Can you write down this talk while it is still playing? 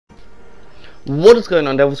What is going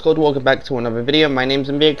on, Devil Squad? Welcome back to another video. My name's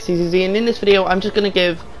MBXCCZ, and in this video I'm just going to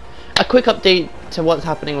give a quick update to what's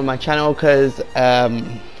happening with my channel, because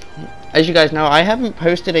as you guys know, I haven't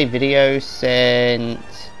posted a video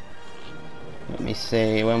since, let me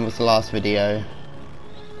see, when was the last video?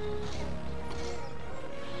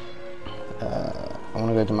 I want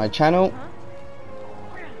to go to my channel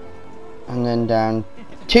and then down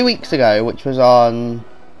 2 weeks ago, which was on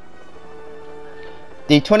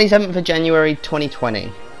the 27th of January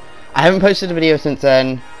 2020. I haven't posted a video since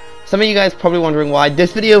then. Some of you guys are probably wondering why.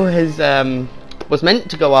 This video has was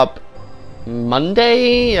meant to go up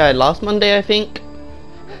Monday, last Monday I think.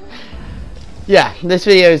 Yeah, this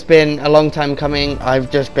video has been a long time coming.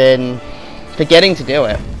 I've just been forgetting to do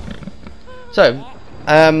it. So,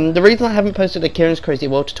 the reason I haven't posted a Kieran's Crazy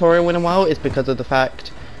World tutorial in a while is because of the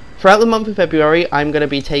fact throughout the month of February I'm going to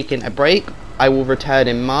be taking a break. I will return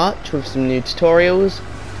in March with some new tutorials.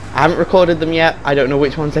 I haven't recorded them yet. I don't know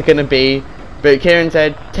which ones they're going to be. But Kieran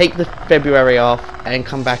said take the February off and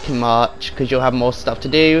come back in March because you'll have more stuff to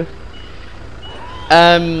do.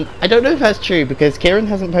 I don't know if that's true because Kieran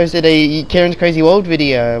hasn't posted a Kieran's Crazy World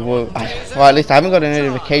video. Well, at least I haven't got a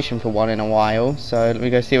notification for one in a while. So let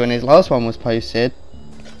me go see when his last one was posted.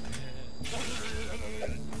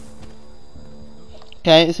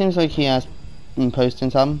 Okay, it seems like he has been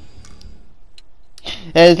posting some.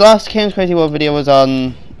 His last Kieran's Crazy World video was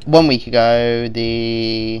on 1 week ago,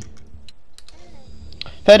 the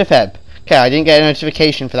 3rd of Feb. Okay, I didn't get a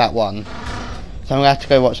notification for that one, so I'm going to have to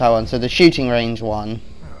go watch that one. So the shooting range one.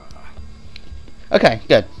 Okay,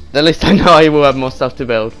 good. At least I know I will have more stuff to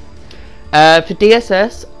build. For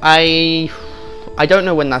DSS, I don't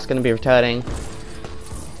know when that's going to be returning.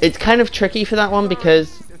 It's kind of tricky for that one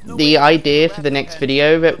because the idea for the next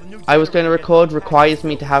video that I was going to record requires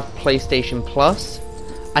me to have PlayStation Plus.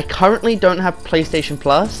 I currently don't have PlayStation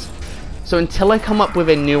Plus, so until I come up with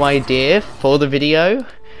a new idea for the video,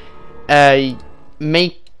 DSS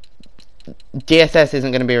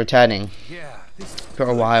isn't going to be returning for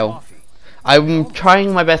a while. I'm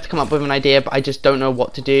trying my best to come up with an idea, but I just don't know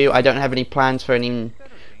what to do. I don't have any plans for any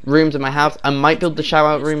rooms in my house. I might build the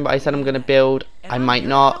shower room, but I said I'm going to build. I might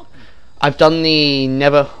not. I've done the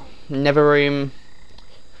never room.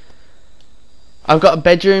 I've got a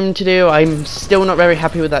bedroom to do. I'm still not very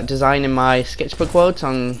happy with that design in my sketchbook world, so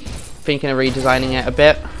I'm thinking of redesigning it a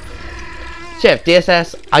bit. So yeah,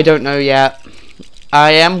 DSS, I don't know yet.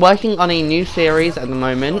 I am working on a new series at the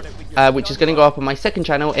moment, which is going to go up on my second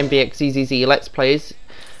channel, MBXCCZ Let's Plays.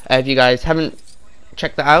 If you guys haven't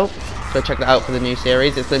checked that out, go check that out for the new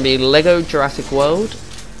series. It's going to be Lego Jurassic World.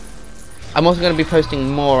 I'm also going to be posting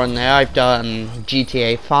more on there. I've done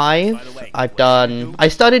GTA 5. I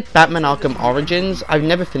started Batman Arkham Origins. I've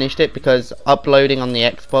never finished it because uploading on the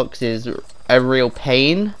Xbox is a real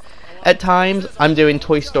pain at times. I'm doing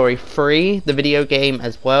Toy Story 3, the video game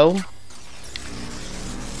as well.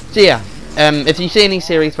 So yeah, if you see any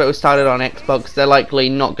series that was started on Xbox, they're likely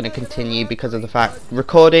not going to continue because of the fact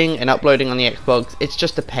recording and uploading on the Xbox, it's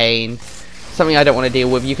just a pain. Something I don't want to deal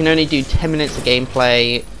with. You can only do 10 minutes of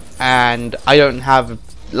gameplay. And I don't have a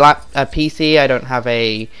PC, I don't have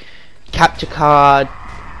a capture card,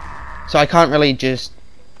 so I can't really just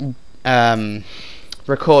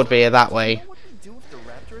record via that way.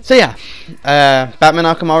 So yeah, Batman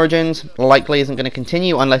Arkham Origins likely isn't going to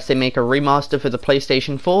continue unless they make a remaster for the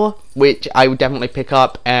PlayStation 4, which I would definitely pick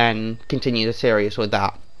up and continue the series with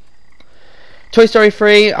that. Toy Story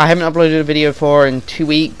 3, I haven't uploaded a video for in 2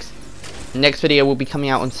 weeks. Next video will be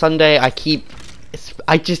coming out on Sunday.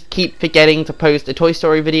 I just keep forgetting to post a Toy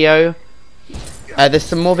Story video. There's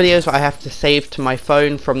some more videos that I have to save to my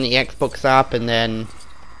phone from the Xbox app and then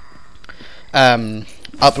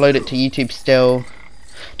upload it to YouTube still.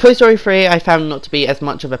 Toy Story 3 I found not to be as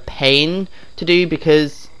much of a pain to do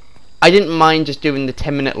because I didn't mind just doing the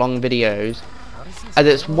 10-minute long videos, as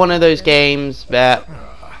it's one of those games that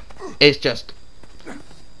it's just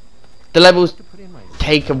the levels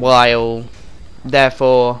take a while.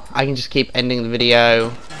 Therefore, I can just keep ending the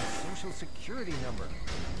video.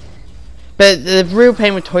 But the real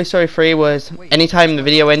pain with Toy Story 3 was anytime the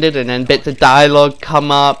video ended and then bits of dialogue come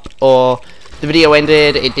up, or the video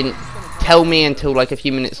ended, it didn't tell me until like a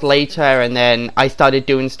few minutes later, and then I started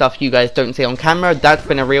doing stuff you guys don't see on camera. That's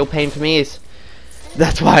been a real pain for me.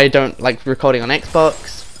 That's why I don't like recording on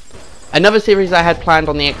Xbox. Another series I had planned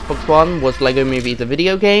on the Xbox One was Lego Movie the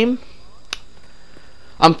video game.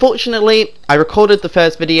 Unfortunately, I recorded the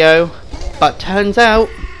first video, but turns out,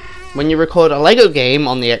 when you record a Lego game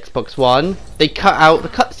on the Xbox One, they cut out the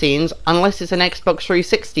cutscenes unless it's an Xbox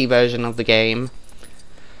 360 version of the game.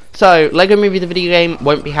 So, Lego Movie the video game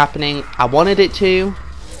won't be happening. I wanted it to,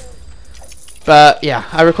 But yeah,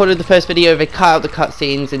 I recorded the first video. They cut out the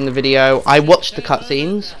cutscenes in the video. I watched the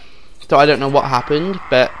cutscenes, so I don't know what happened,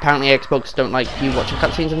 but apparently Xbox don't like you watching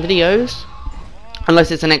cutscenes in videos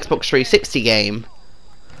unless it's an Xbox 360 game.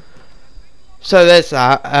 So there's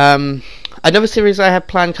that. Another series I have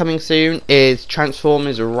planned coming soon is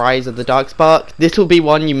Transformers Rise of the Darkspark. This will be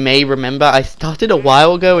one you may remember. I started a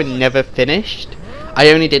while ago and never finished.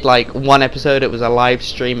 I only did like one episode. It was a live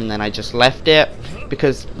stream and then I just left it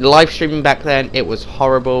because live streaming back then, it was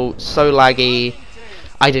horrible, so laggy.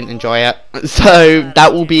 I didn't enjoy it. So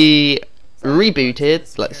that will be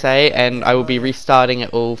rebooted, let's say, and I will be restarting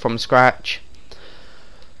it all from scratch.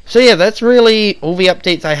 So yeah, that's really all the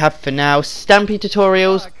updates I have for now. Stampy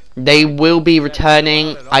tutorials, they will be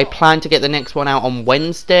returning. I plan to get the next one out on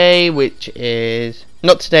Wednesday, which is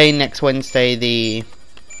not today, next Wednesday, the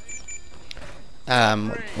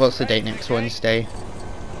what's the date next Wednesday?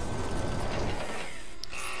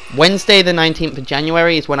 Wednesday the 19th of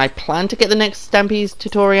January is when I plan to get the next Stampy's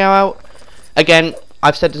tutorial out. Again,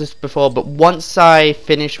 I've said this before, but once I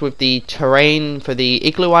finish with the terrain for the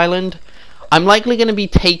Igloo Island, I'm likely going to be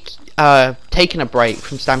taking a break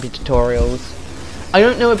from Stampy tutorials. I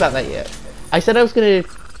don't know about that yet. I said I was going to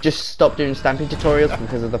just stop doing Stampy tutorials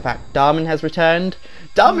because of the fact Darman has returned.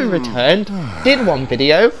 Darman returned, did one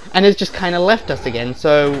video, and has just kind of left us again,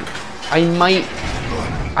 so I might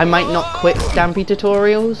not quit Stampy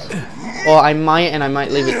tutorials, or I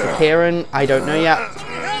might leave it to Kieran. I don't know yet.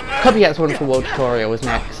 Copycat's Wonderful World tutorial is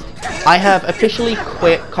next. I have officially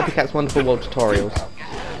quit Copycat's Wonderful World tutorials.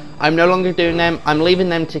 I'm no longer doing them. I'm leaving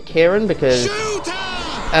them to Kieran because,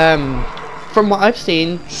 from what I've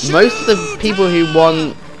seen, most of the people who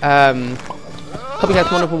want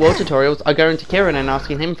Copycat's Wonderful World tutorials are going to Kieran and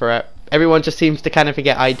asking him for it. Everyone just seems to kind of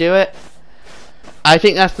forget I do it. I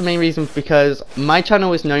think that's the main reason, because my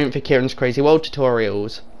channel is known for Kieran's Crazy World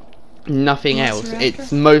tutorials. Nothing else.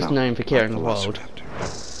 It's most known for Kieran's World.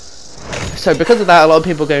 So because of that, a lot of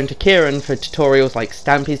people are going to Kieran for tutorials like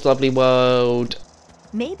Stampy's Lovely World.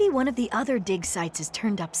 Maybe one of the other dig sites has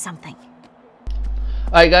turned up something.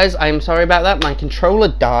 Alright guys, I'm sorry about that. My controller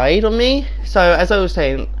died on me. So as I was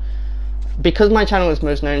saying, because my channel is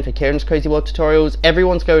most known for Kieran's Crazy World tutorials,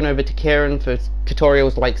 everyone's going over to Kieran for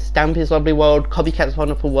tutorials like Stampy's Lovely World, Copycat's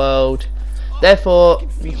Wonderful World. Therefore,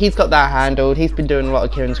 he's got that handled. He's been doing a lot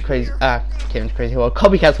of Kieran's Crazy World,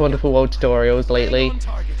 Copycat's Wonderful World tutorials lately.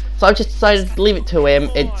 So I've just decided to leave it to him.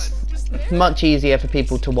 It's much easier for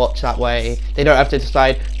people to watch that way. They don't have to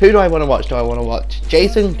decide, who do I want to watch? Do I want to watch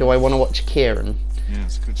Jason? Do I want to watch Kieran?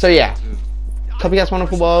 So yeah, Copycat's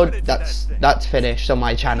Wonderful World, that's finished on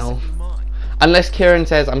my channel. Unless Kieran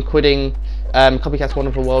says I'm quitting Copycat's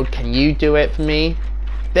Wonderful World, can you do it for me?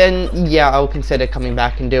 Then yeah, I'll consider coming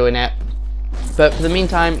back and doing it. But for the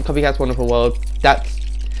meantime, Copycat's Wonderful World,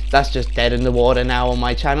 that's just dead in the water now on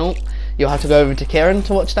my channel. You'll have to go over to Kieran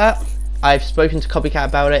to watch that. I've spoken to Copycat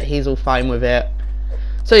about it, he's all fine with it.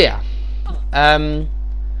 So yeah,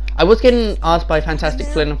 I was getting asked by Fantastic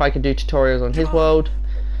Flynn if I could do tutorials on his world,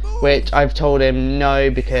 which I've told him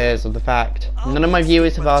no, because of the fact none of my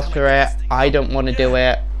viewers have asked for it. I don't want to do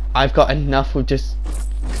it. I've got enough with just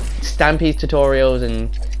Stampy's tutorials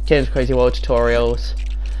and Kieran's Crazy World tutorials.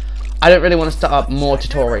 I don't really want to start up more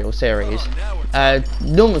tutorial series.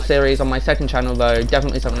 Normal series on my second channel though,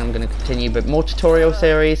 definitely something I'm going to continue, but more tutorial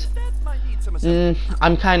series,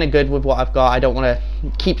 I'm kind of good with what I've got. I don't want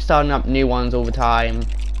to keep starting up new ones all the time.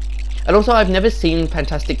 And also, I've never seen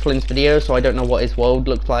Fantastic Flynn's video, so I don't know what his world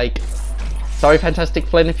looks like. Sorry Fantastic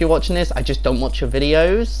Flynn if you're watching this, I just don't watch your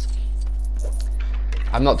videos.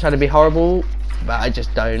 I'm not trying to be horrible, but I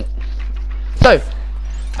just don't. So,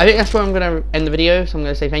 I think that's where I'm going to end the video, so I'm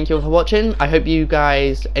going to say thank you all for watching. I hope you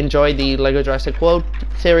guys enjoyed the LEGO Jurassic World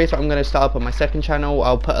series that I'm going to start up on my second channel.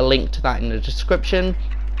 I'll put a link to that in the description.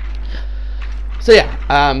 So yeah,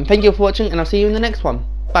 thank you all for watching, and I'll see you in the next one.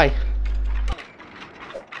 Bye.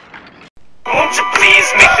 Won't you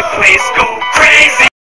please make the place go